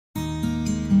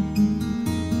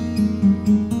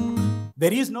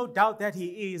There is no doubt that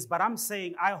he is, but I'm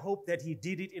saying I hope that he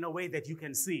did it in a way that you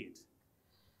can see it.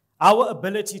 Our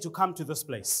ability to come to this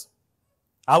place,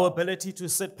 our ability to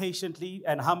sit patiently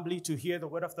and humbly to hear the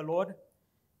word of the Lord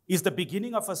is the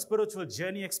beginning of a spiritual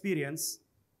journey experience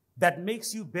that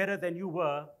makes you better than you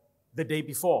were the day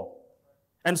before.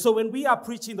 And so when we are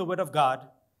preaching the word of God,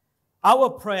 our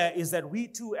prayer is that we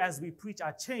too, as we preach,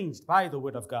 are changed by the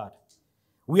word of God.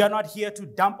 We are not here to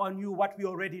dump on you what we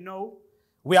already know.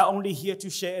 We are only here to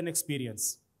share an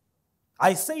experience.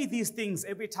 I say these things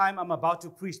every time I'm about to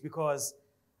preach because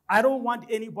I don't want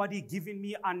anybody giving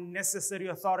me unnecessary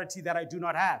authority that I do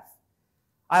not have.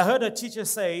 I heard a teacher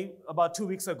say about 2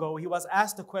 weeks ago, he was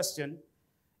asked a question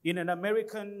in an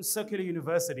American secular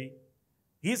university.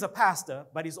 He's a pastor,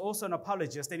 but he's also an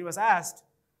apologist. And he was asked,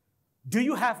 do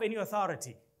you have any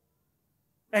authority?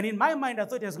 And in my mind, I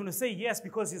thought he was going to say yes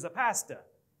because he's a pastor.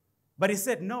 But he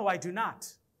said, no, I do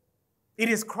not. It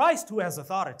is Christ who has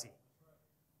authority.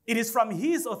 It is from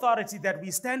his authority that we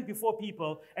stand before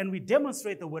people and we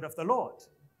demonstrate the word of the Lord.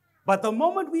 But the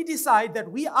moment we decide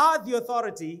that we are the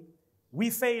authority,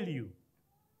 we fail you.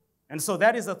 And so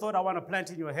that is a thought I want to plant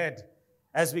in your head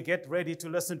as we get ready to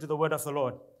listen to the word of the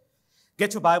Lord.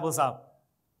 Get your Bibles out.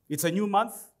 It's a new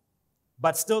month,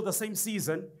 but still the same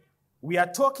season. We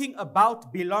are talking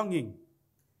about belonging.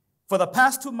 For the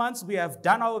past 2 months, we have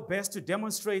done our best to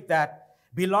demonstrate that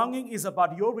belonging is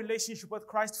about your relationship with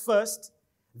Christ first,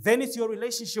 then it's your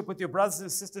relationship with your brothers and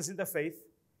sisters in the faith.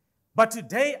 But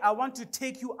today, I want to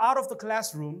take you out of the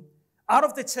classroom, out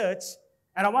of the church,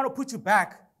 and I want to put you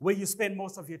back where you spend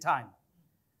most of your time.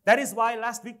 That is why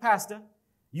last week, Pastor,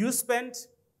 you spent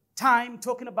time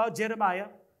talking about Jeremiah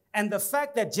and the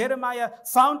fact that Jeremiah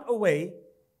found a way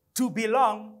to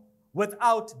belong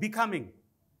without becoming.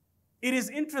 It is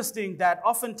interesting that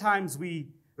oftentimes we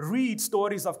read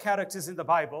stories of characters in the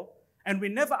Bible and we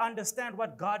never understand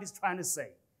what God is trying to say.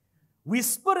 We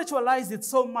spiritualize it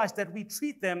so much that we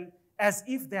treat them as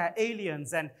if they are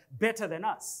aliens and better than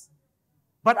us.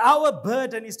 But our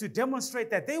burden is to demonstrate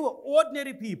that they were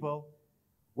ordinary people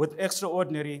with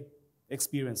extraordinary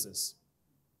experiences.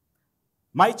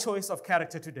 My choice of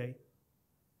character today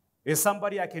is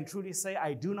somebody I can truly say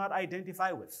I do not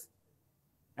identify with,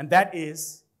 and that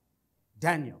is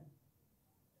Daniel.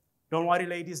 Don't worry,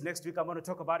 ladies, next week I'm going to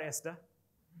talk about Esther,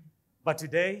 but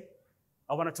today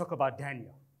I want to talk about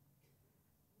Daniel.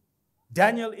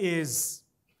 Daniel is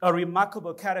a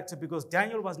remarkable character because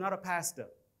Daniel was not a pastor.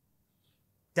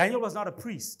 Daniel was not a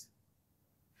priest.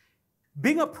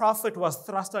 Being a prophet was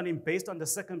thrust on him based on the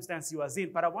circumstance he was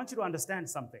in, but I want you to understand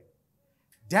something.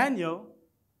 Daniel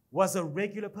was a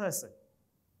regular person.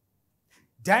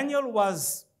 Daniel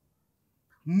was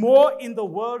more in the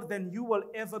world than you will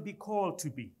ever be called to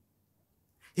be.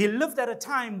 He lived at a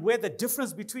time where the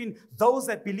difference between those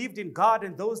that believed in God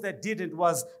and those that didn't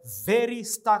was very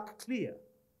stark clear.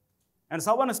 And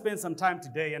so I want to spend some time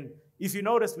today, and if you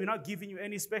notice, we're not giving you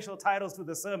any special titles to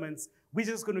the sermons. We're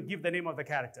just going to give the name of the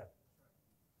character.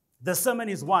 The sermon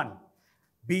is one,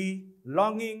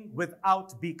 belonging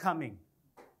without becoming.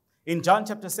 In John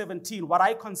chapter 17, what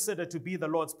I consider to be the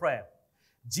Lord's Prayer,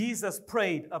 Jesus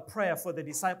prayed a prayer for the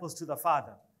disciples to the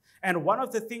Father. And one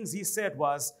of the things he said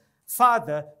was,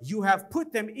 Father, you have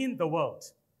put them in the world.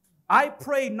 I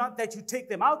pray not that you take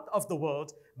them out of the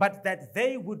world, but that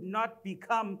they would not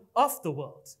become of the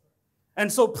world. And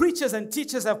so preachers and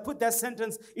teachers have put that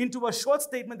sentence into a short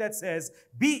statement that says,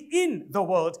 be in the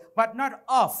world, but not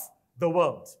of the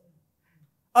world.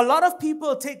 A lot of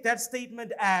people take that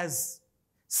statement as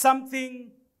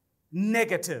something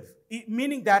negative,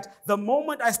 meaning that the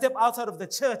moment I step outside of the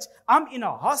church, I'm in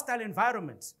a hostile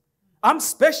environment. I'm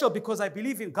special because I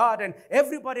believe in God and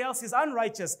everybody else is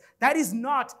unrighteous. That is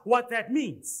not what that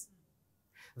means.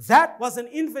 That was an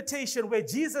invitation where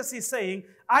Jesus is saying,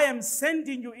 I am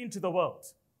sending you into the world.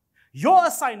 Your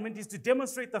assignment is to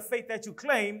demonstrate the faith that you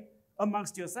claim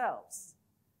amongst yourselves.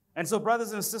 And so,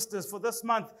 brothers and sisters, for this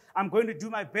month, I'm going to do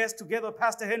my best together with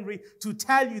Pastor Henry to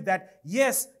tell you that,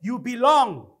 yes, you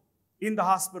belong in the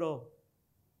hospital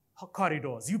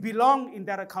corridors. You belong in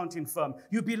that accounting firm.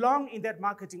 You belong in that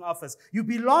marketing office. You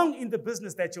belong in the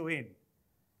business that you're in.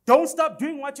 Don't stop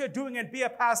doing what you're doing and be a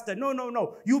pastor. No, no,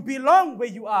 no. You belong where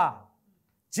you are.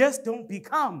 Just don't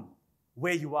become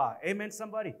where you are. Amen,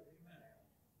 somebody? Amen.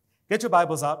 Get your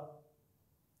Bibles out.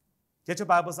 Get your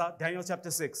Bibles out. Daniel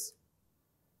chapter 6.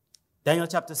 Daniel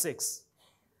chapter 6.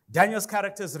 Daniel's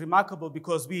character is remarkable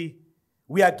because we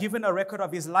are given a record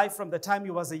of his life from the time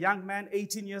he was a young man,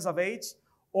 18 years of age,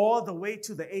 all the way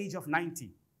to the age of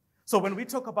 90. So when we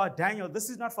talk about Daniel, this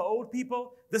is not for old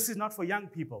people. This is not for young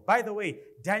people. By the way,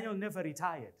 Daniel never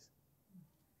retired.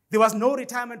 There was no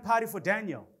retirement party for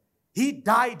Daniel. He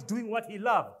died doing what he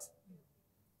loved.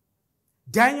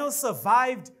 Daniel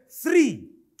survived 3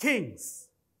 kings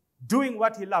doing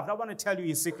what he loved. I want to tell you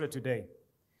his secret today.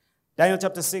 Daniel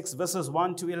chapter 6, verses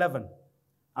 1 to 11.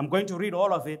 I'm going to read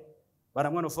all of it, but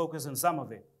I'm going to focus on some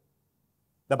of it.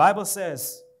 The Bible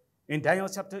says in Daniel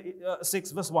chapter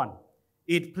 6, verse 1,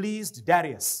 it pleased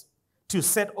Darius to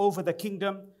set over the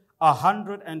kingdom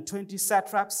 120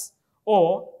 satraps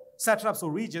or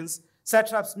regions.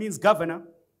 Satraps means governor.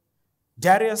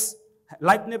 Darius,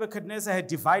 like Nebuchadnezzar, had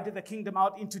divided the kingdom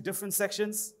out into different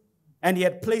sections, and he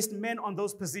had placed men on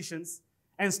those positions,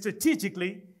 and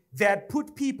strategically, they had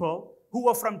put people who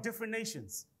were from different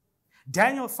nations.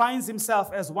 Daniel finds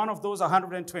himself as one of those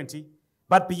 120,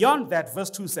 but beyond that, verse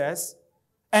 2 says,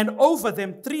 and over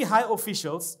them 3 high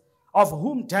officials, of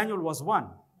whom Daniel was one.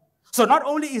 So not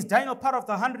only is Daniel part of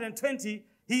the 120,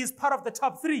 he is part of the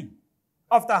top 3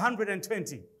 of the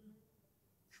 120.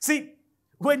 See,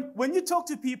 when you talk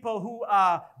to people who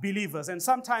are believers, and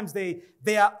sometimes they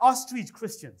are ostrich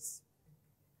Christians.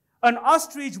 An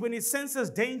ostrich, when it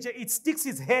senses danger, it sticks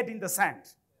its head in the sand.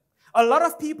 A lot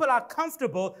of people are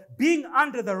comfortable being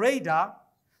under the radar,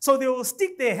 so they will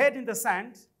stick their head in the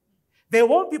sand. They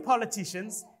won't be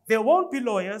politicians. They won't be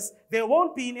lawyers. They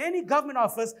won't be in any government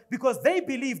office because they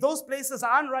believe those places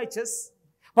are unrighteous.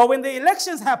 But when the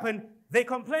elections happen, they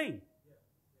complain.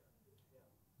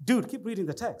 Dude, keep reading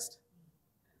the text.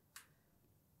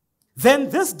 Then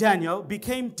this Daniel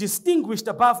became distinguished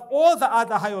above all the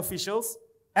other high officials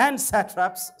and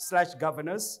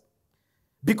satraps/governors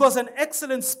because an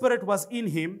excellent spirit was in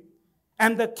him,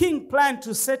 and the king planned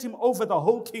to set him over the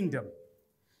whole kingdom.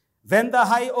 Then the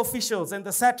high officials and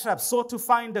the satraps sought to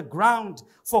find a ground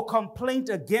for complaint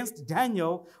against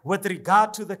Daniel with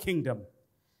regard to the kingdom.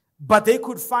 But they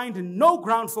could find no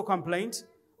ground for complaint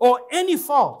or any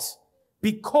fault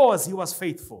because he was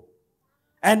faithful.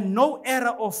 And no error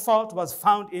or fault was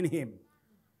found in him.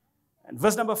 And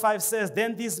verse number 5 says,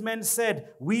 then these men said,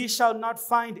 we shall not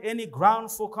find any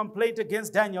ground for complaint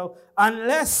against Daniel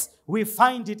unless we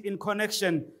find it in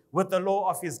connection with the law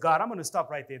of his God. I'm going to stop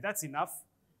right there. That's enough.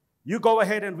 You go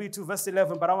ahead and read to verse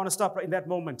 11, but I want to stop right in that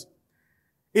moment.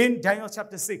 In Daniel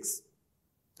chapter 6,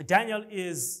 Daniel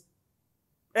is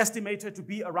estimated to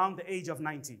be around the age of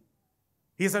 90.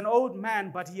 He's an old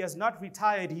man, but he has not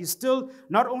retired. He's still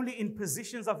not only in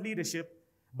positions of leadership,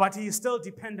 but he is still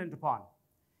dependent upon.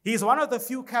 He's one of the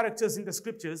few characters in the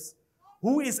scriptures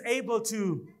who is able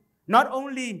to not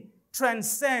only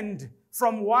transcend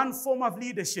from one form of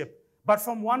leadership, but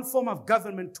from one form of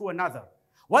government to another.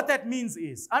 What that means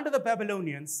is, under the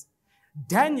Babylonians,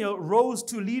 Daniel rose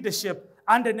to leadership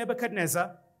under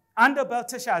Nebuchadnezzar, under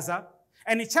Belteshazzar,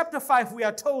 and in chapter 5, we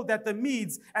are told that the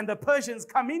Medes and the Persians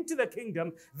come into the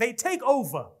kingdom. They take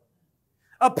over.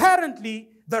 Apparently,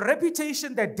 the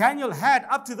reputation that Daniel had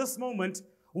up to this moment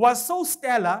was so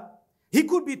stellar, he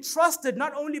could be trusted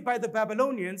not only by the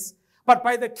Babylonians, but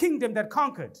by the kingdom that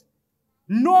conquered.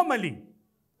 Normally,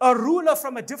 a ruler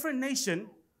from a different nation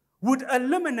would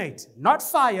eliminate, not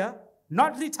fire,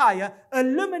 not retire,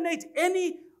 eliminate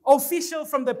any official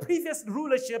from the previous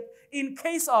rulership in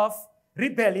case of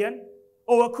rebellion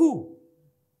or a coup.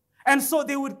 And so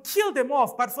they would kill them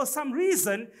off. But for some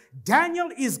reason, Daniel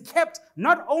is kept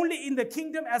not only in the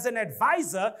kingdom as an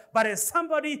advisor, but as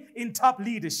somebody in top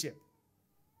leadership.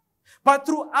 But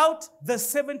throughout the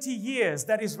 70 years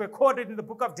that is recorded in the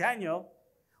book of Daniel,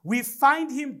 we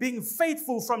find him being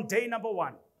faithful from day number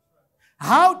 1.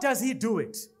 How does he do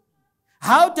it?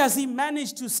 How does he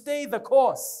manage to stay the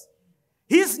course?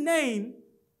 His name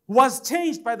was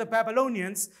changed by the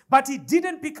Babylonians, but he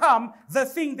didn't become the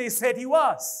thing they said he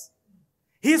was.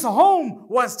 His home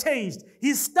was changed.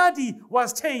 His study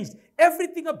was changed.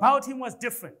 Everything about him was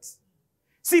different.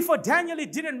 See, for Daniel,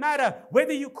 it didn't matter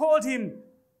whether you called him...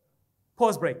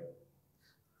 Pause break.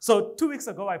 So 2 weeks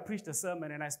ago, I preached a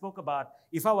sermon and I spoke about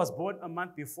if I was born a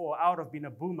month before, I would have been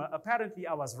a boomer. Apparently,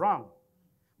 I was wrong.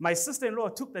 My sister-in-law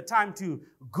took the time to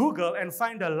Google and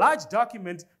find a large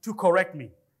document to correct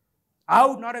me. I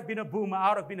would not have been a boomer. I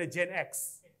would have been a Gen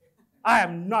X. I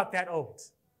am not that old,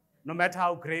 no matter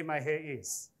how gray my hair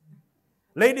is.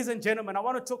 Ladies and gentlemen, I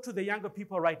want to talk to the younger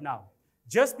people right now.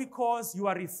 Just because you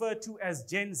are referred to as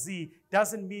Gen Z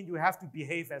doesn't mean you have to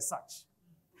behave as such.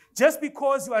 Just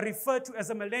because you are referred to as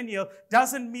a millennial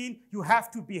doesn't mean you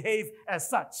have to behave as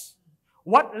such.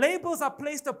 What labels are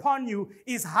placed upon you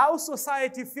is how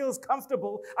society feels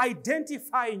comfortable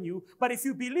identifying you. But if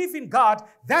you believe in God,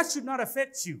 that should not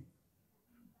affect you.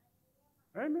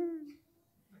 Amen.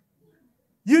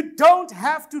 You don't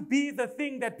have to be the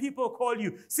thing that people call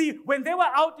you. See, when they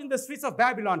were out in the streets of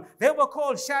Babylon, they were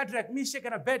called Shadrach, Meshach,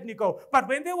 and Abednego. But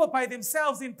when they were by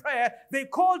themselves in prayer, they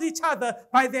called each other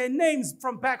by their names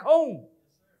from back home.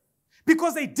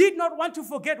 Because they did not want to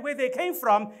forget where they came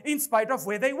from in spite of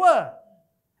where they were.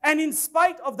 And in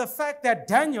spite of the fact that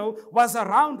Daniel was a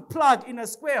round plug in a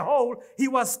square hole, he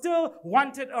was still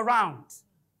wanted around.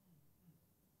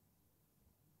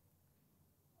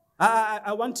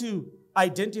 I want to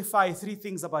identify 3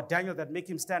 things about Daniel that make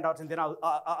him stand out, and then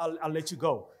I'll let you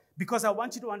go. Because I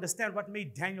want you to understand what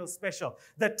made Daniel special.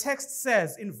 The text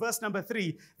says in verse number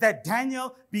 3 that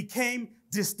Daniel became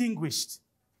distinguished.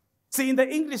 See, in the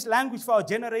English language for our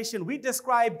generation, we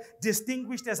describe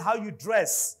distinguished as how you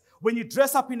dress. When you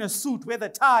dress up in a suit where the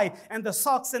tie and the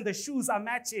socks and the shoes are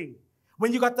matching.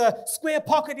 When you got the square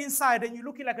pocket inside and you're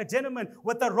looking like a gentleman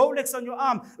with the Rolex on your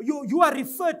arm, you are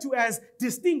referred to as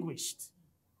distinguished.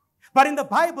 But in the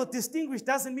Bible, distinguished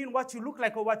doesn't mean what you look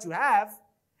like or what you have.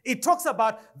 It talks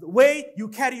about the way you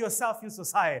carry yourself in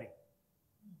society.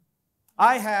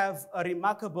 I have a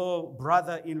remarkable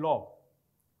brother-in-law.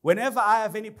 Whenever I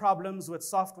have any problems with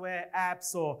software,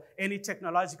 apps, or any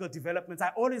technological developments, I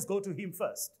always go to him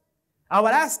first. I will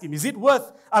ask him, is it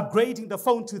worth upgrading the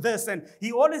phone to this? And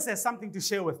he always has something to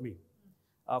share with me.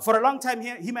 For a long time,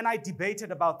 him and I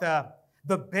debated about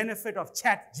the benefit of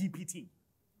ChatGPT.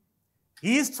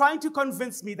 He is trying to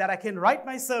convince me that I can write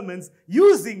my sermons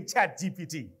using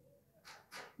ChatGPT.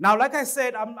 Now, like I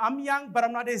said, I'm young, but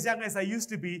I'm not as young as I used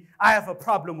to be. I have a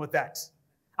problem with that.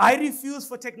 I refuse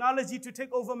for technology to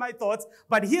take over my thoughts,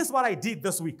 but here's what I did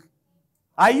this week.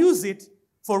 I use it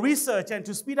for research and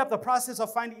to speed up the process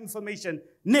of finding information.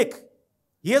 Nick,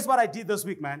 here's what I did this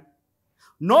week, man.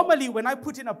 Normally, when I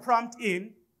put in a prompt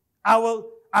in, I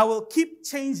will keep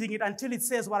changing it until it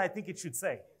says what I think it should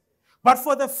say. But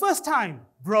for the first time,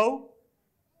 bro,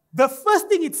 the first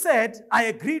thing it said, I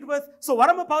agreed with. So what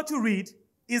I'm about to read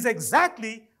is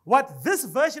exactly what this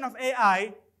version of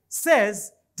AI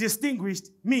says distinguished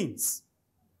means.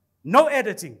 No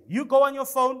editing. You go on your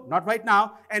phone, not right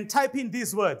now, and type in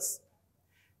these words.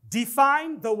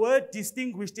 Define the word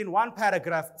distinguished in 1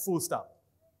 paragraph, full stop.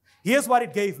 Here's what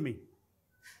it gave me.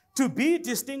 To be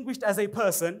distinguished as a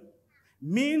person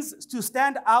means to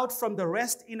stand out from the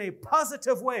rest in a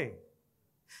positive way.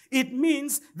 It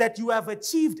means that you have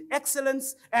achieved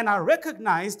excellence and are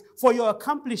recognized for your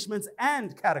accomplishments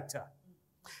and character.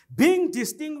 Being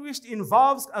distinguished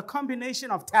involves a combination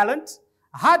of talent,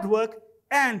 hard work,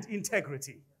 and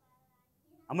integrity.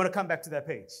 I'm going to come back to that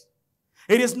page.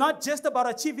 It is not just about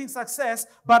achieving success,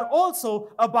 but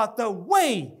also about the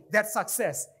way that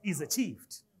success is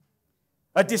achieved.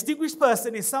 A distinguished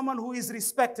person is someone who is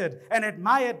respected and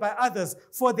admired by others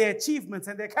for their achievements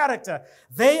and their character.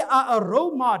 They are a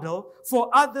role model for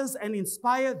others and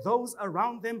inspire those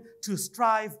around them to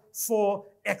strive for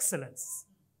excellence.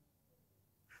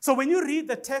 So when you read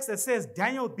the text that says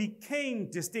Daniel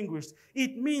became distinguished,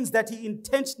 it means that he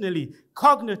intentionally,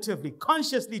 cognitively,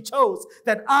 consciously chose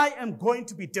that I am going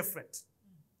to be different.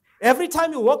 Every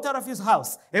time he walked out of his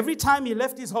house, every time he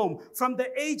left his home, from the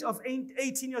age of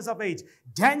 18 years of age,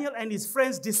 Daniel and his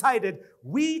friends decided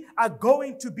we are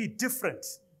going to be different.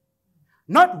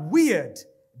 Not weird,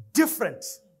 different.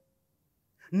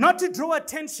 Not to draw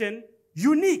attention,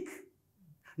 unique.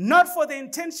 Not for the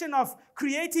intention of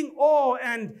creating awe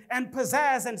and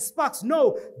pizzazz and sparks.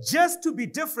 No, just to be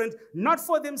different, not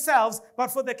for themselves, but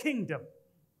for the kingdom.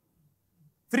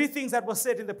 3 things that were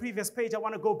said in the previous page I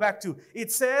want to go back to.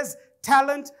 It says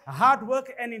talent, hard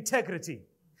work, and integrity.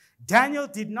 Daniel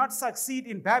did not succeed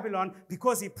in Babylon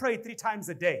because he prayed 3 times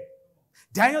a day.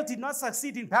 Daniel did not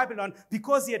succeed in Babylon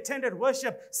because he attended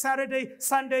worship Saturday,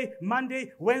 Sunday,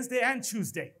 Monday, Wednesday, and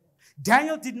Tuesday.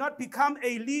 Daniel did not become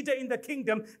a leader in the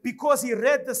kingdom because he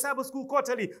read the Sabbath school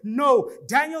quarterly. No,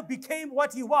 Daniel became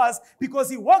what he was because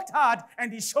he worked hard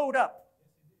and he showed up.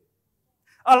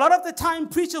 A lot of the time,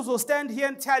 preachers will stand here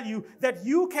and tell you that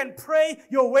you can pray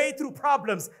your way through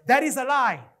problems. That is a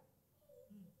lie.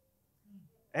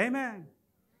 Amen.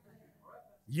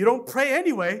 You don't pray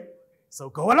anyway, so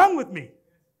go along with me.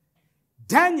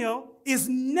 Daniel is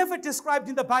never described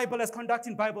in the Bible as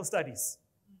conducting Bible studies.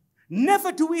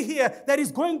 Never do we hear that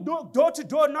he's going door to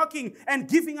door knocking and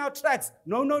giving out tracts.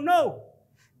 No, no, no.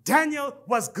 Daniel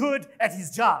was good at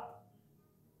his job.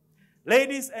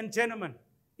 Ladies and gentlemen,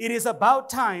 it is about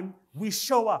time we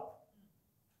show up.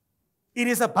 It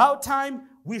is about time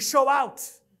we show out.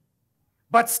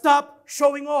 But stop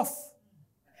showing off.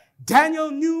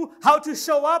 Daniel knew how to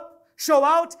show up, show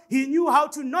out. He knew how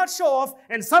to not show off,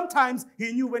 and sometimes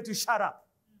he knew when to shut up.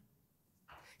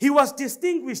 He was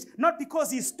distinguished not because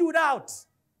he stood out,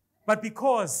 but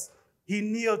because he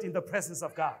kneeled in the presence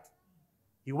of God.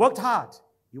 He worked hard.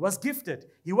 He was gifted.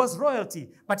 He was royalty,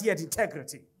 but he had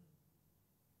integrity.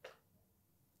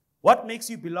 What makes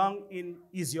you belong in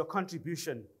is your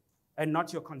contribution and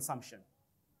not your consumption.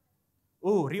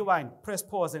 Oh, rewind, press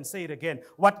pause and say it again.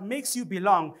 What makes you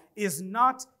belong is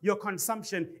not your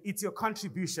consumption, it's your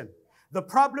contribution. The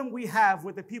problem we have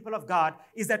with the people of God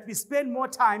is that we spend more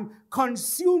time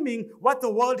consuming what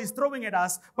the world is throwing at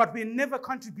us, but we're never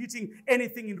contributing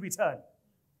anything in return.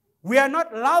 We are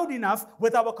not loud enough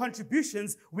with our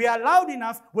contributions. We are loud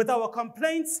enough with our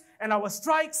complaints and our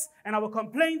strikes and our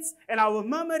complaints and our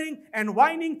murmuring and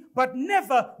whining, but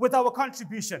never with our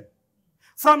contribution.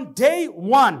 From day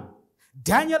one,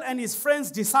 Daniel and his friends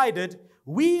decided,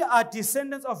 we are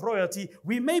descendants of royalty.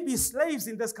 We may be slaves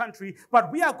in this country,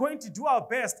 but we are going to do our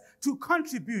best to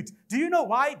contribute. Do you know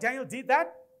why Daniel did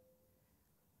that?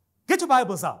 Get your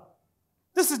Bibles out.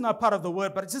 This is not part of the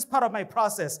word, but it's just part of my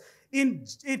process. In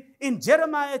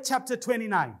Jeremiah chapter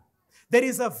 29, there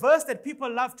is a verse that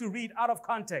people love to read out of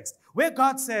context, where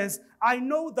God says, I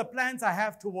know the plans I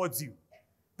have towards you,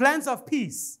 plans of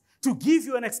peace, to give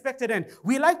you an expected end.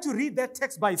 We like to read that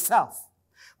text by itself.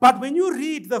 But when you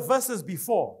read the verses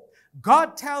before,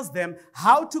 God tells them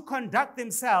how to conduct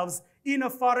themselves in a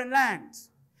foreign land.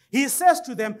 He says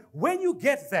to them, when you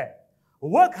get there,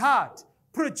 work hard,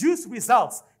 produce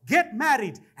results, get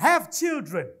married, have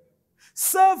children,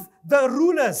 serve the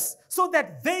rulers so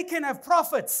that they can have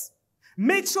profits.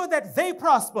 Make sure that they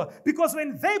prosper, because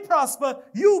when they prosper,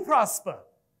 you prosper.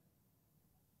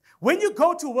 When you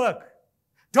go to work,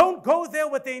 don't go there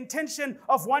with the intention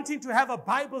of wanting to have a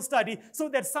Bible study so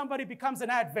that somebody becomes an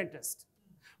Adventist.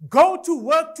 Go to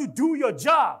work to do your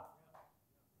job.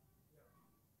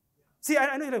 See,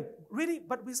 I know you're like, really?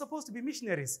 But we're supposed to be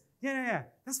missionaries. Yeah.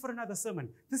 That's for another sermon.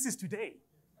 This is today.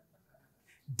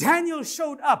 Daniel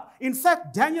showed up. In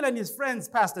fact, Daniel and his friends,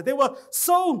 Pastor, they were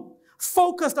so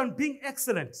focused on being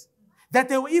excellent that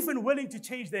they were even willing to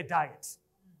change their diet.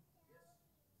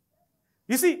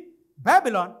 You see,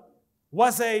 Babylon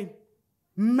was a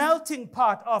melting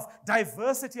pot of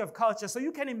diversity of culture. So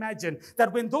you can imagine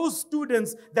that when those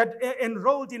students that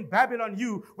enrolled in Babylon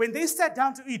U, when they sat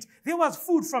down to eat, there was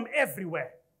food from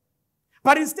everywhere.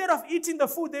 But instead of eating the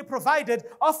food they provided,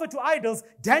 offered to idols,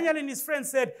 Daniel and his friends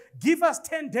said, give us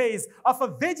 10 days of a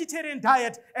vegetarian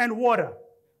diet and water.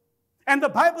 And the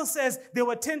Bible says they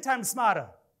were 10 times smarter.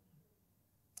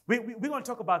 We're going to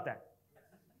talk about that.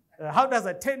 How does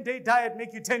a 10-day diet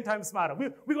make you 10 times smarter?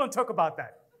 We're going to talk about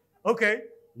that. Okay,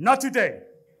 not today.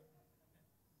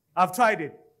 I've tried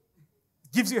it.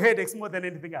 Gives you headaches more than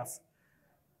anything else.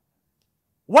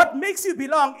 What makes you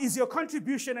belong is your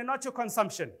contribution and not your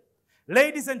consumption.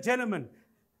 Ladies and gentlemen,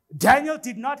 Daniel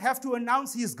did not have to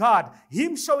announce his God.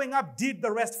 Him showing up did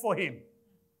the rest for him.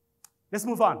 Let's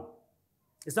move on.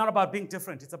 It's not about being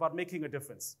different. It's about making a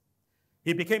difference.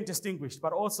 He became distinguished,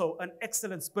 but also an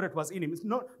excellent spirit was in him.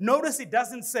 Notice it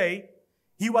doesn't say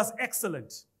he was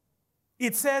excellent.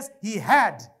 It says he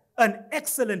had an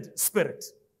excellent spirit.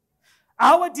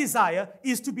 Our desire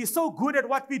is to be so good at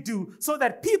what we do so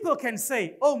that people can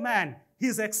say, oh man,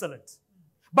 he's excellent.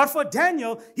 But for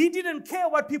Daniel, he didn't care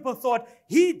what people thought.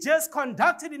 He just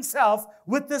conducted himself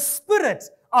with the spirit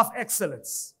of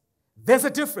excellence. There's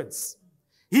a difference.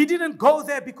 He didn't go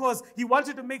there because he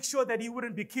wanted to make sure that he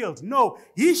wouldn't be killed. No,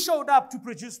 he showed up to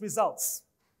produce results.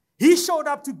 He showed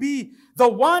up to be the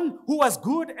one who was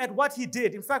good at what he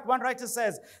did. In fact, one writer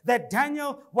says that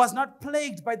Daniel was not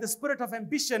plagued by the spirit of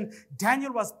ambition.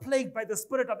 Daniel was plagued by the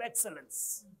spirit of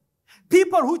excellence.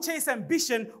 People who chase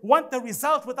ambition want the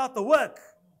result without the work.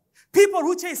 People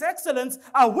who chase excellence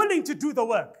are willing to do the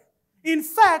work. In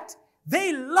fact,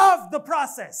 they love the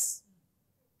process.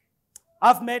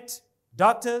 I've met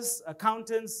doctors,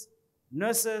 accountants,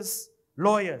 nurses,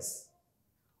 lawyers,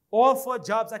 all for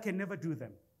jobs I can never do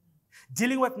them.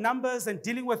 Dealing with numbers and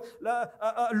dealing with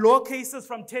law cases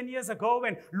from 10 years ago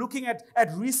and looking at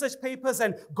research papers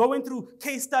and going through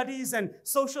case studies and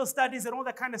social studies and all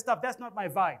that kind of stuff, that's not my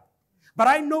vibe. But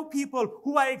I know people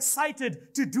who are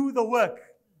excited to do the work.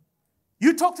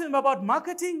 You talk to them about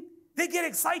marketing, they get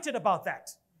excited about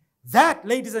that. That,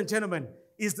 ladies and gentlemen,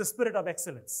 is the spirit of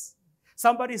excellence.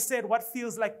 Somebody said what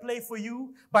feels like play for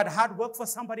you, but hard work for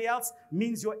somebody else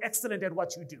means you're excellent at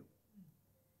what you do.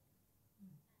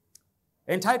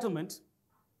 Entitlement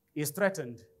is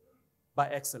threatened by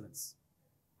excellence.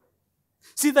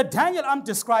 See, the Daniel I'm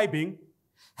describing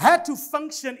had to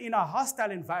function in a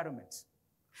hostile environment.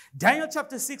 Daniel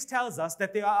chapter 6 tells us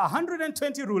that there are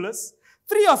 120 rulers,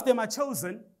 3 of them are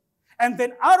chosen, and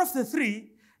then out of the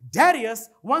 3, Darius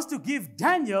wants to give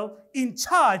Daniel in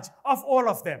charge of all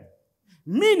of them.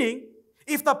 Meaning,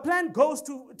 if the plan goes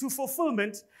to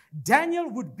fulfillment, Daniel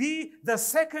would be the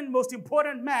second most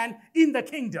important man in the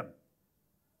kingdom.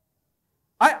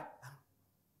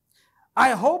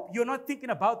 I hope you're not thinking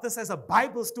about this as a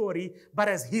Bible story, but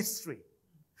as history.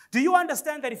 Do you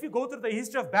understand that if you go through the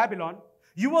history of Babylon,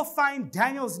 you will find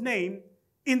Daniel's name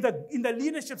in the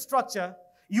leadership structure?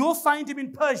 You will find him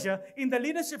in Persia in the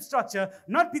leadership structure,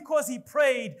 not because he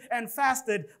prayed and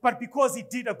fasted, but because he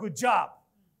did a good job.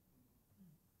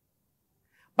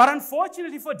 But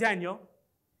unfortunately for Daniel,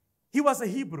 he was a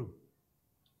Hebrew.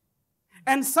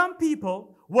 And some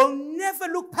people will never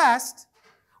look past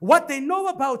what they know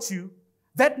about you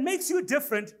that makes you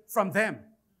different from them.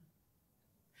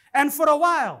 And for a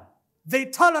while, they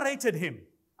tolerated him.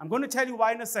 I'm going to tell you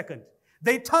why in a second.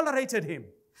 They tolerated him.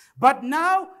 But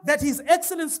now that his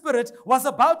excellent spirit was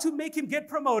about to make him get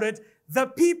promoted, the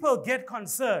people get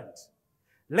concerned.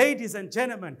 Ladies and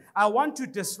gentlemen, I want to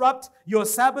disrupt your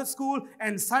Sabbath school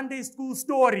and Sunday school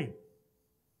story.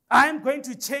 I'm going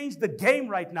to change the game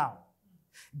right now.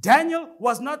 Daniel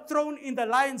was not thrown in the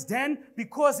lion's den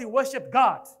because he worshiped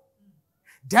God.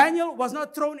 Daniel was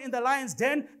not thrown in the lion's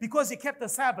den because he kept the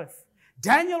Sabbath.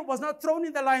 Daniel was not thrown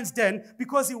in the lion's den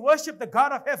because he worshiped the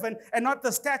God of heaven and not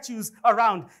the statues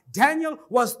around. Daniel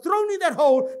was thrown in that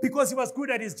hole because he was good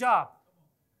at his job.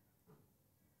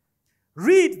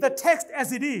 Read the text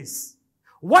as it is.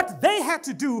 What they had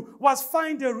to do was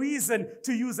find a reason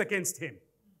to use against him.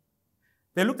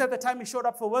 They looked at the time he showed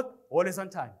up for work, always on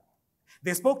time.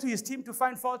 They spoke to his team to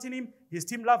find fault in him. His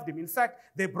team loved him. In fact,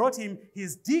 they brought him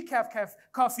his decaf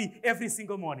coffee every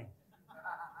single morning.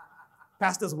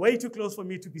 Pastor's way too close for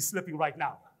me to be slipping right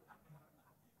now.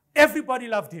 Everybody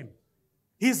loved him.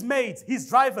 His maids, his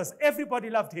drivers, everybody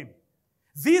loved him.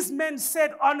 These men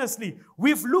said honestly,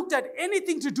 we've looked at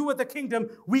anything to do with the kingdom.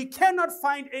 We cannot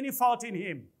find any fault in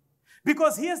him.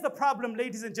 Because here's the problem,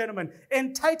 ladies and gentlemen.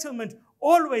 Entitlement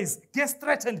always gets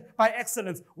threatened by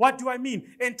excellence. What do I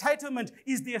mean? Entitlement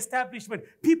is the establishment.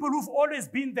 People who've always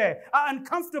been there are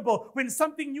uncomfortable when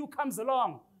something new comes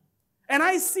along. And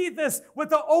I see this with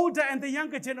the older and the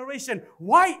younger generation.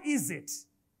 Why is it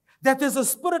that there's a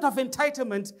spirit of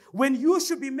entitlement when you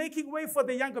should be making way for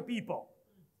the younger people?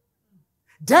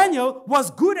 Daniel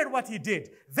was good at what he did.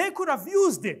 They could have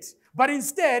used it, but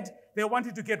instead, they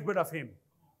wanted to get rid of him.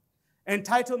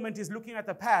 Entitlement is looking at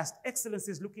the past. Excellence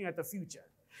is looking at the future.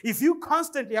 If you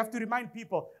constantly have to remind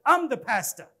people, I'm the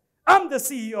pastor, I'm the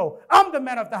CEO, I'm the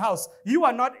man of the house, you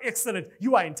are not excellent,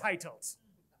 you are entitled.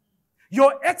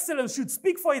 Your excellence should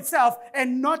speak for itself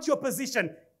and not your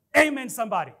position. Amen,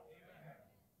 somebody.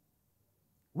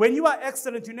 When you are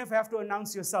excellent, you never have to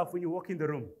announce yourself when you walk in the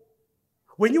room.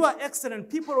 When you are excellent,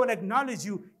 people will acknowledge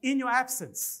you in your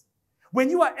absence. When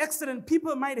you are excellent,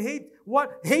 people might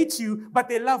hate you, but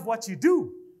they love what you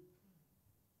do.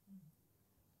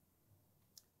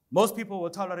 Most people will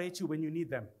tolerate you when you need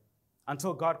them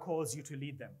until God calls you to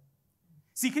lead them.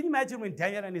 See, can you imagine when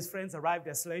Daniel and his friends arrived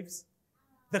as slaves?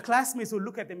 The classmates will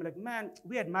look at them like, man,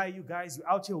 we admire you guys. You're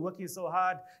out here working so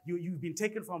hard. You've been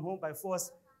taken from home by force.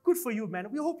 Good for you,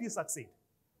 man. We hope you succeed.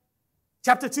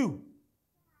 Chapter 2,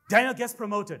 Daniel gets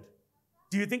promoted.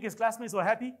 Do you think his classmates were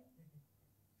happy?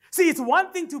 See, it's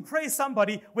one thing to praise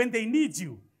somebody when they need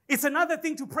you. It's another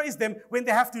thing to praise them when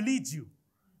they have to lead you.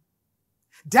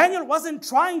 Daniel wasn't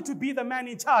trying to be the man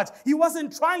in charge. He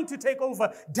wasn't trying to take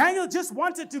over. Daniel just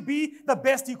wanted to be the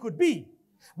best he could be.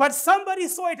 But somebody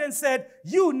saw it and said,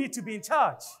 you need to be in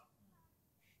charge.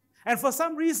 And for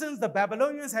some reasons, the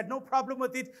Babylonians had no problem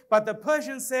with it, but the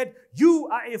Persians said, you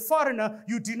are a foreigner.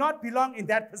 You do not belong in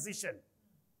that position.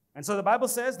 And so the Bible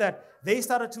says that they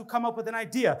started to come up with an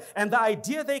idea. And the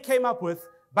idea they came up with,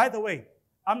 by the way,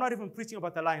 I'm not even preaching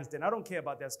about the lion's den. I don't care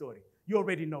about that story. You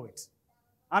already know it.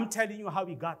 I'm telling you how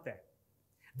he got there.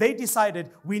 They decided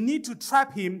we need to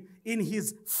trap him in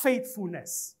his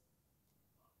faithfulness.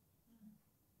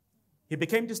 He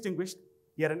became distinguished.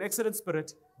 He had an excellent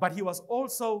spirit, but he was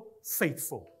also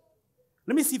faithful.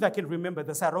 Let me see if I can remember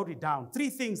this. I wrote it down. 3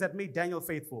 things that made Daniel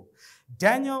faithful.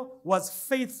 Daniel was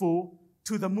faithful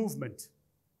to the movement.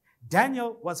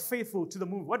 Daniel was faithful to the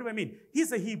movement. What do I mean?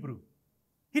 He's a Hebrew.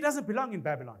 He doesn't belong in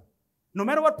Babylon. No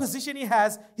matter what position he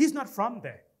has, he's not from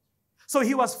there. So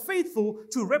he was faithful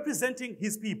to representing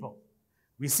his people.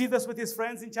 We see this with his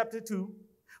friends in chapter 2.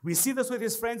 We see this with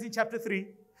his friends in chapter 3.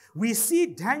 We see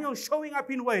Daniel showing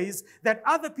up in ways that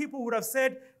other people would have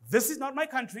said, this is not my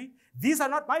country. These are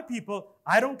not my people.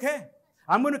 I don't care.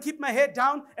 I'm going to keep my head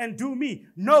down and do me.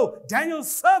 No, Daniel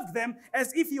served them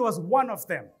as if he was one of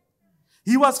them.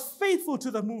 He was faithful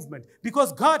to the movement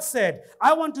because God said,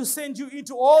 I want to send you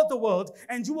into all the world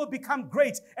and you will become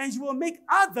great and you will make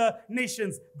other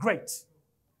nations great.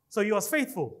 So he was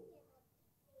faithful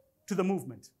to the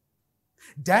movement.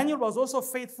 Daniel was also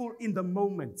faithful in the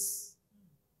moments.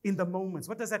 In the moments.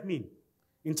 What does that mean?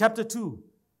 In chapter 2,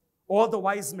 all the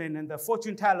wise men and the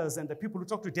fortune tellers and the people who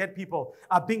talk to dead people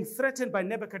are being threatened by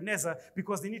Nebuchadnezzar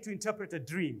because they need to interpret a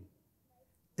dream.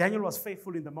 Daniel was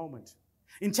faithful in the moment.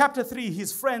 In chapter 3,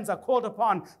 his friends are called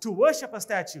upon to worship a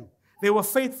statue. They were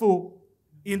faithful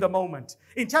in the moment.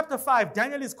 In chapter 5,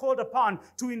 Daniel is called upon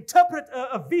to interpret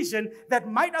a vision that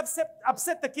might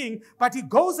upset the king, but he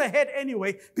goes ahead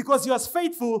anyway because he was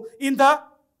faithful he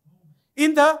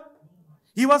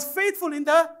was faithful in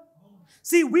the.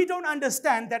 See, we don't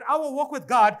understand that our walk with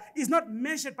God is not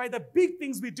measured by the big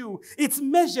things we do. It's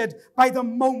measured by the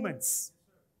moments.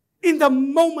 In the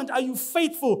moment, are you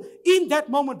faithful in that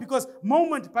moment? Because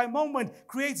moment by moment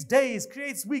creates days,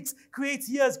 creates weeks, creates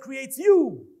years, creates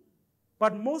you.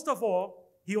 But most of all,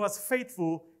 he was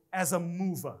faithful as a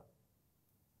mover.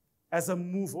 As a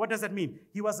mover. What does that mean?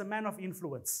 He was a man of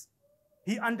influence.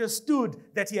 He understood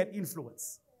that he had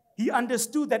influence. He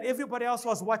understood that everybody else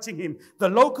was watching him. The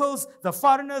locals, the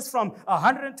foreigners from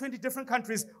 120 different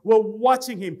countries were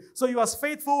watching him. So he was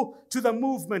faithful to the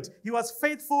movement. He was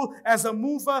faithful as a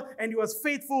mover, and he was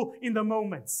faithful in the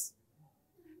moments.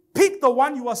 Pick the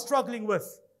one you are struggling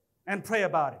with and pray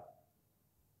about it.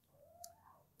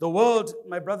 The world,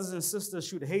 my brothers and sisters,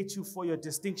 should hate you for your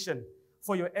distinction,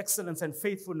 for your excellence and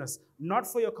faithfulness, not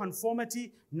for your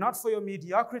conformity, not for your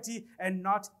mediocrity, and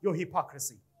not your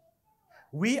hypocrisy.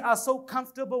 We are so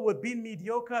comfortable with being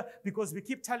mediocre because we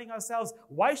keep telling ourselves,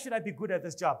 why should I be good at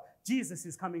this job? Jesus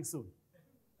is coming soon.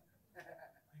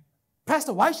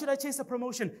 Pastor, why should I chase a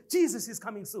promotion? Jesus is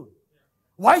coming soon.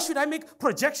 Why should I make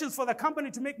projections for the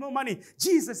company to make more money?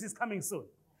 Jesus is coming soon.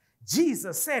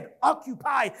 Jesus said,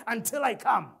 occupy until I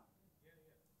come.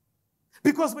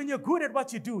 Because when you're good at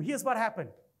what you do, here's what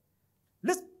happened.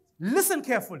 Listen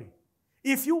carefully.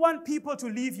 If you want people to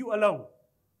leave you alone,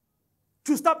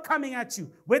 to stop coming at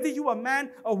you, whether you are a man,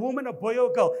 a woman, a boy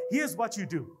or girl, here's what you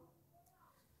do.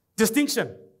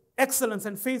 Distinction, excellence,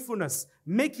 and faithfulness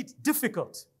make it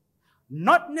difficult,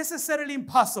 not necessarily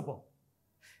impossible.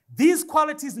 These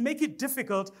qualities make it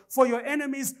difficult for your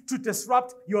enemies to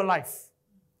disrupt your life.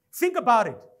 Think about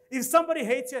it. If somebody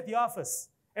hates you at the office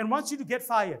and wants you to get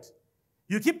fired,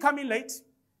 you keep coming late,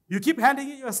 you keep handing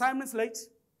in your assignments late.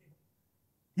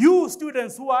 You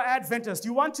students who are Adventists,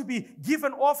 you want to be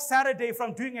given off Saturday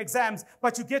from doing exams,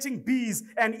 but you're getting B's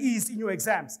and E's in your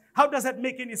exams. How does that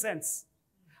make any sense?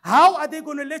 How are they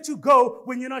going to let you go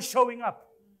when you're not showing up?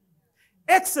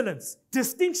 Excellence,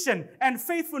 distinction, and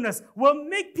faithfulness will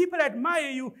make people admire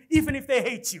you even if they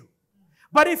hate you.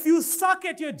 But if you suck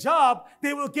at your job,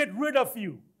 they will get rid of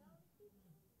you.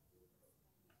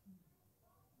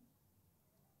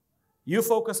 You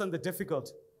focus on the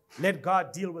difficult. Let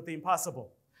God deal with the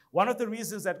impossible. One of the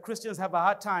reasons that Christians have a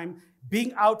hard time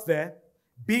being out there,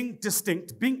 being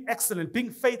distinct, being excellent,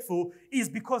 being faithful is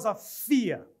because of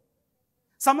fear.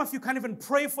 Some of you can't even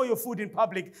pray for your food in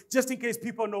public just in case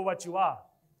people know what you are.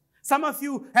 Some of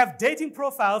you have dating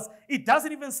profiles. It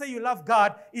doesn't even say you love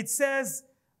God. It says,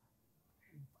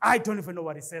 I don't even know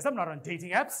what it says. I'm not on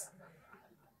dating apps.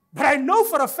 But I know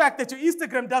for a fact that your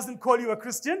Instagram doesn't call you a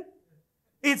Christian.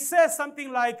 It says something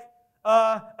like,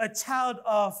 a child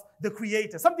of the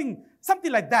Creator. Something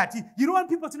like that. You don't want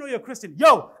people to know you're a Christian.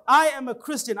 Yo, I am a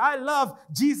Christian. I love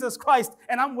Jesus Christ,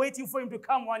 and I'm waiting for him to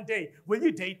come one day. Will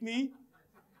you date me?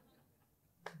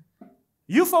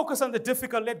 You focus on the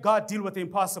difficult, let God deal with the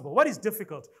impossible. What is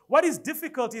difficult? What is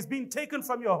difficult is being taken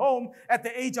from your home at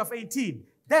the age of 18.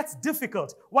 That's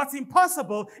difficult. What's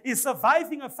impossible is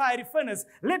surviving a fiery furnace.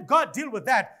 Let God deal with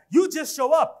that. You just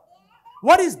show up.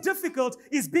 What is difficult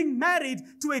is being married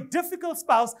to a difficult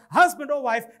spouse, husband or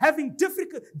wife, having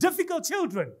difficult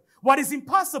children. What is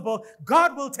impossible,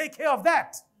 God will take care of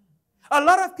that. A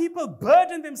lot of people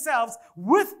burden themselves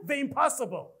with the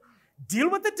impossible. Deal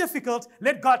with the difficult,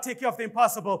 let God take care of the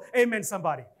impossible. Amen,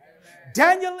 somebody. Amen.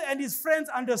 Daniel and his friends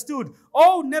understood,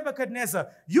 oh, Nebuchadnezzar,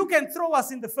 you can throw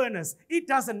us in the furnace. It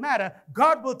doesn't matter.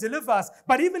 God will deliver us.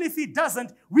 But even if he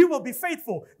doesn't, we will be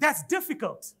faithful. That's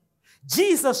difficult.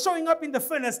 Jesus showing up in the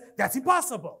furnace, that's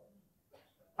impossible.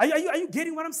 Are you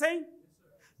getting what I'm saying?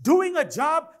 Doing a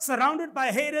job surrounded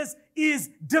by haters is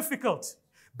difficult.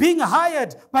 Being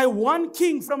hired by one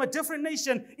king from a different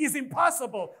nation is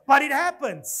impossible, but it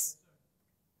happens.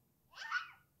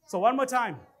 So one more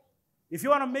time. If you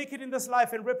want to make it in this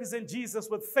life and represent Jesus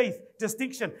with faith,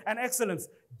 distinction, and excellence,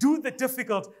 do the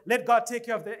difficult. Let God take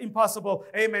care of the impossible.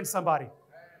 Amen, somebody. Amen.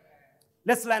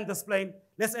 Let's land this plane.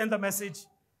 Let's end the message.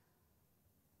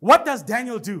 What does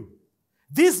Daniel do?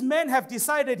 These men have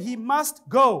decided he must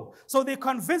go. So they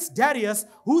convince Darius,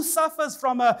 who suffers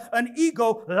from an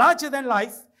ego larger than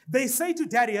life. They say to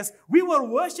Darius, we will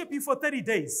worship you for 30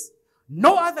 days.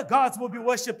 No other gods will be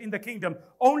worshipped in the kingdom,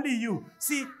 only you.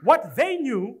 See, what they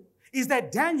knew is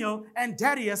that Daniel and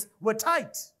Darius were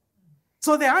tight.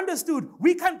 So they understood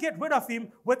we can't get rid of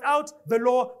him without the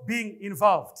law being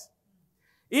involved.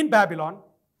 In Babylon,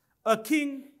 a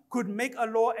king could make a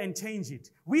law and change it.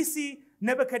 We see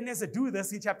Nebuchadnezzar do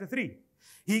this in chapter 3.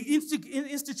 He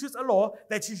institutes a law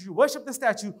that you should worship the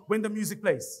statue when the music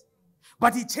plays.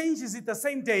 But he changes it the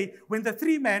same day when the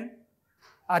 3 men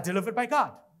are delivered by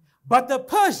God. But the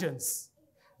Persians,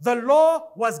 the law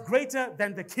was greater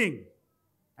than the king.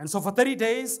 And so for 30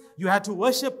 days, you had to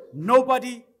worship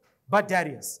nobody but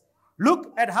Darius.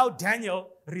 Look at how Daniel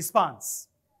responds.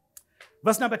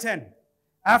 Verse number 10.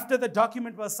 After the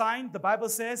document was signed, the Bible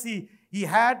says he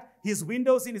had his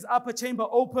windows in his upper chamber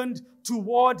opened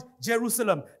toward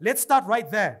Jerusalem. Let's start right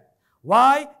there.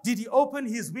 Why did he open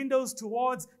his windows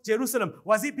towards Jerusalem?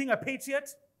 Was he being a patriot?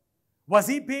 Was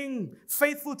he being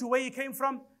faithful to where he came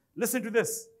from? Listen to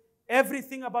this.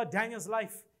 Everything about Daniel's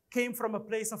life came from a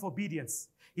place of obedience.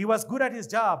 He was good at his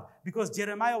job because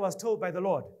Jeremiah was told by the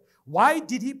Lord. Why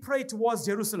did he pray towards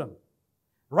Jerusalem?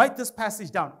 Write this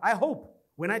passage down. I hope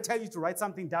when I tell you to write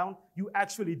something down, you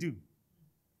actually do.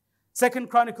 2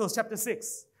 Chronicles chapter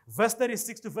 6, verse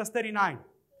 36 to verse 39.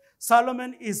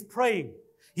 Solomon is praying.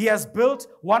 He has built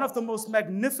one of the most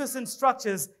magnificent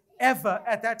structures ever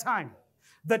at that time.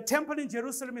 The temple in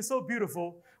Jerusalem is so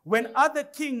beautiful. When other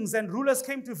kings and rulers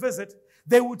came to visit,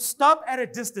 they would stop at a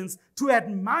distance to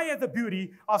admire the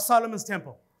beauty of Solomon's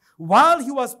temple. While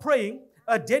he was praying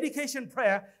a dedication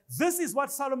prayer, this is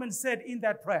what Solomon said in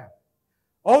that prayer.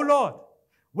 "O Lord,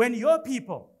 when your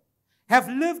people have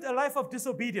lived a life of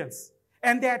disobedience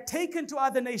and they are taken to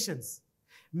other nations,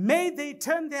 may they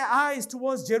turn their eyes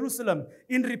towards Jerusalem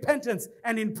in repentance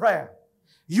and in prayer.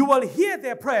 You will hear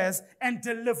their prayers and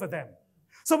deliver them."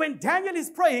 So when Daniel is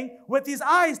praying with his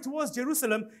eyes towards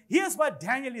Jerusalem, here's what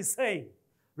Daniel is saying.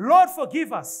 Lord,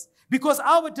 forgive us because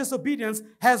our disobedience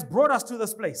has brought us to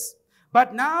this place.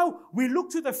 But now we look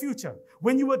to the future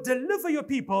when you will deliver your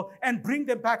people and bring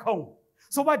them back home.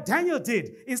 So what Daniel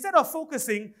did, instead of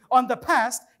focusing on the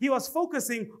past, he was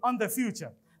focusing on the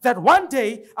future. That one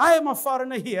day, I am a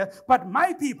foreigner here, but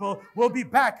my people will be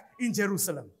back in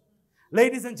Jerusalem.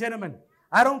 Ladies and gentlemen,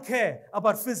 I don't care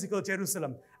about physical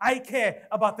Jerusalem. I care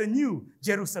about the new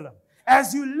Jerusalem.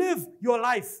 As you live your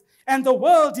life and the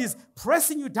world is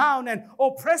pressing you down and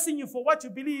oppressing you for what you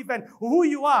believe and who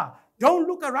you are, don't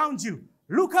look around you.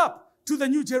 Look up to the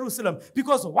new Jerusalem,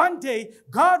 because one day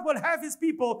God will have his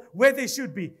people where they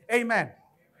should be. Amen.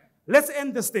 Let's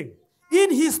end this thing.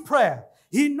 In his prayer,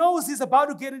 he knows he's about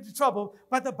to get into trouble,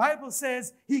 but the Bible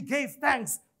says he gave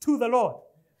thanks to the Lord.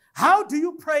 How do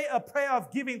you pray a prayer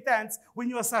of giving thanks when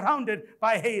you are surrounded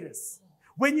by haters?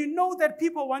 When you know that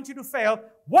people want you to fail,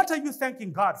 what are you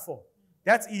thanking God for?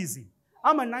 That's easy.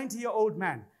 I'm a 90-year-old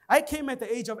man. I came at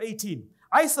the age of 18.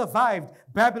 I survived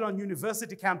Babylon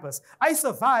University campus. I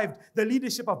survived the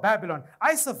leadership of Babylon.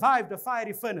 I survived the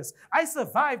fiery furnace. I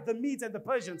survived the Medes and the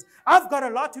Persians. I've got a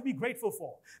lot to be grateful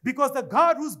for because the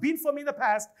God who's been for me in the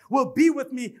past will be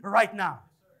with me right now.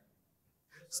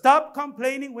 Stop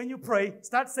complaining when you pray.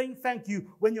 Start saying thank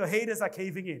you when your haters are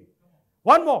caving in.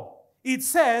 One more. It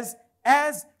says,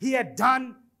 as he had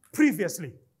done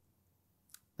previously.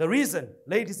 The reason,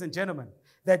 ladies and gentlemen,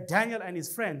 that Daniel and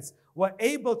his friends were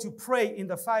able to pray in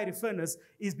the fiery furnace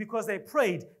is because they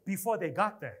prayed before they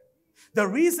got there. The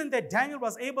reason that Daniel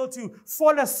was able to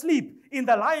fall asleep in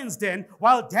the lion's den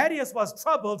while Darius was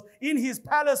troubled in his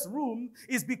palace room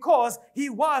is because he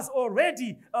was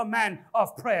already a man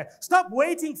of prayer. Stop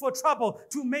waiting for trouble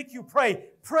to make you pray.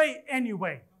 Pray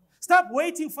anyway. Stop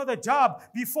waiting for the job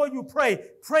before you pray.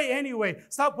 Pray anyway.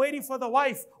 Stop waiting for the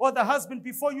wife or the husband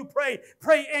before you pray.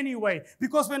 Pray anyway.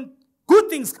 Because when good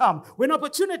things come, when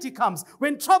opportunity comes,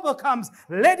 when trouble comes,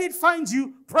 let it find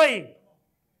you praying.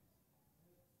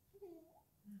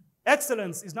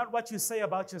 Excellence is not what you say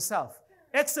about yourself.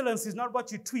 Excellence is not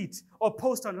what you tweet or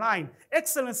post online.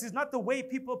 Excellence is not the way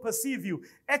people perceive you.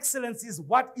 Excellence is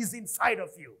what is inside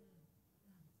of you.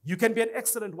 You can be an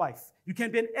excellent wife. You can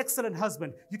be an excellent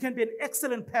husband. You can be an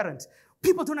excellent parent.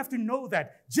 People don't have to know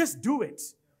that. Just do it.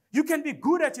 You can be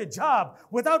good at your job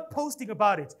without posting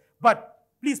about it. But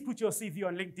please put your CV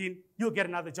on LinkedIn. You'll get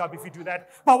another job if you do that.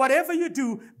 But whatever you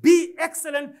do, be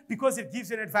excellent because it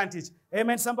gives you an advantage.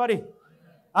 Amen, somebody?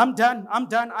 I'm done. I'm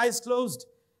done. Eyes closed.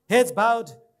 Heads bowed.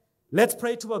 Let's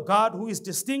pray to a God who is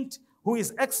distinct, who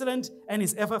is excellent, and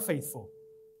is ever faithful.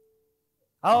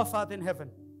 Our Father in heaven,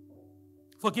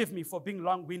 Forgive me for being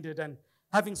long-winded and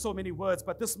having so many words,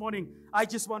 but this morning, I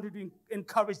just wanted to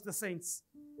encourage the saints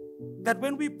that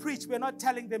when we preach, we're not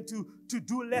telling them to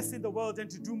do less in the world and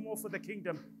to do more for the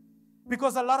kingdom.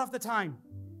 Because a lot of the time,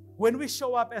 when we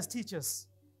show up as teachers,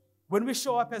 when we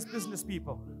show up as business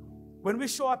people, when we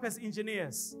show up as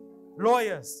engineers,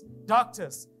 lawyers,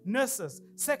 doctors, nurses,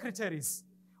 secretaries,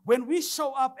 when we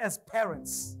show up as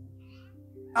parents,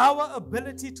 our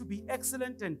ability to be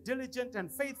excellent and diligent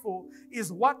and faithful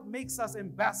is what makes us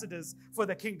ambassadors for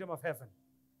the kingdom of heaven.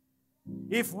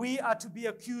 If we are to be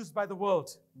accused by the world,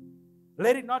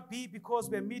 let it not be because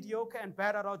we're mediocre and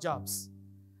bad at our jobs.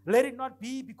 Let it not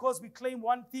be because we claim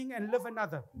one thing and live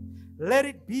another. Let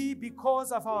it be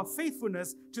because of our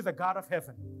faithfulness to the God of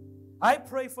heaven. I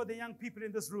pray for the young people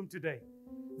in this room today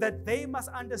that they must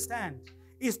understand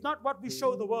it's not what we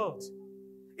show the world.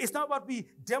 It's not what we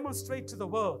demonstrate to the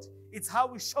world. It's how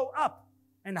we show up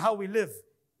and how we live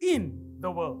in the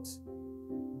world.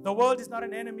 The world is not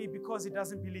an enemy because it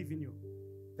doesn't believe in you.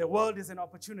 The world is an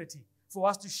opportunity for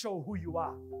us to show who you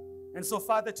are. And so,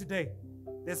 Father, today,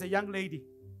 there's a young lady,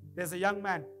 there's a young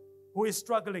man who is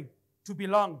struggling to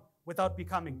belong without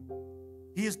becoming.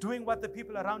 He is doing what the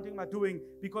people around him are doing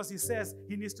because he says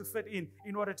he needs to fit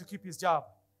in order to keep his job.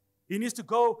 He needs to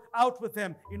go out with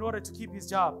them in order to keep his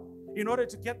job, in order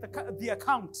to get the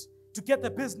account, to get the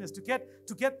business, to get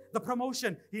the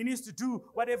promotion. He needs to do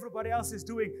what everybody else is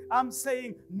doing. I'm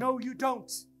saying, no, you don't.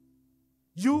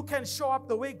 You can show up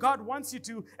the way God wants you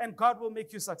to, and God will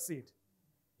make you succeed.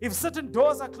 If certain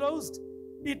doors are closed,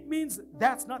 it means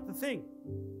that's not the thing.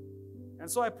 And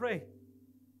so I pray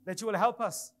that you will help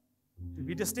us to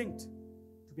be distinct,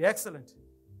 to be excellent,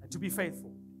 and to be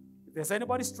faithful. If there's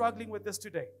anybody struggling with this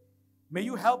today, may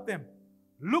you help them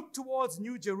look towards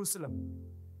New Jerusalem,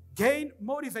 gain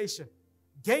motivation,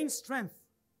 gain strength,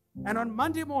 and on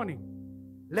Monday morning,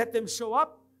 let them show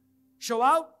up, show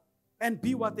out, and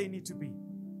be what they need to be.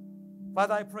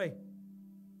 Father, I pray,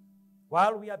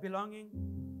 while we are belonging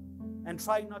and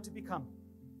trying not to become,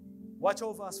 watch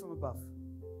over us from above.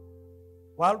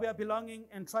 While we are belonging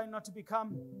and trying not to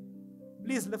become,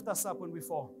 please lift us up when we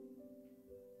fall.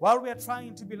 While we are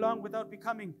trying to belong without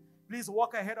becoming, please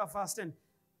walk ahead of us and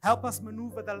help us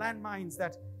maneuver the landmines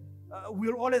that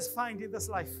we'll always find in this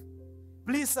life.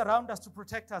 Please surround us to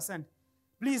protect us, and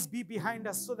please be behind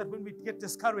us so that when we get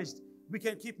discouraged, we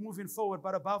can keep moving forward,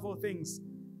 but above all things,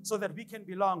 so that we can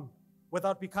belong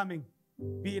without becoming.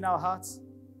 Be in our hearts.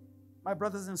 My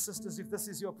brothers and sisters, if this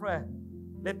is your prayer,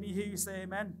 let me hear you say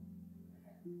amen.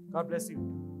 God bless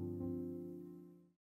you.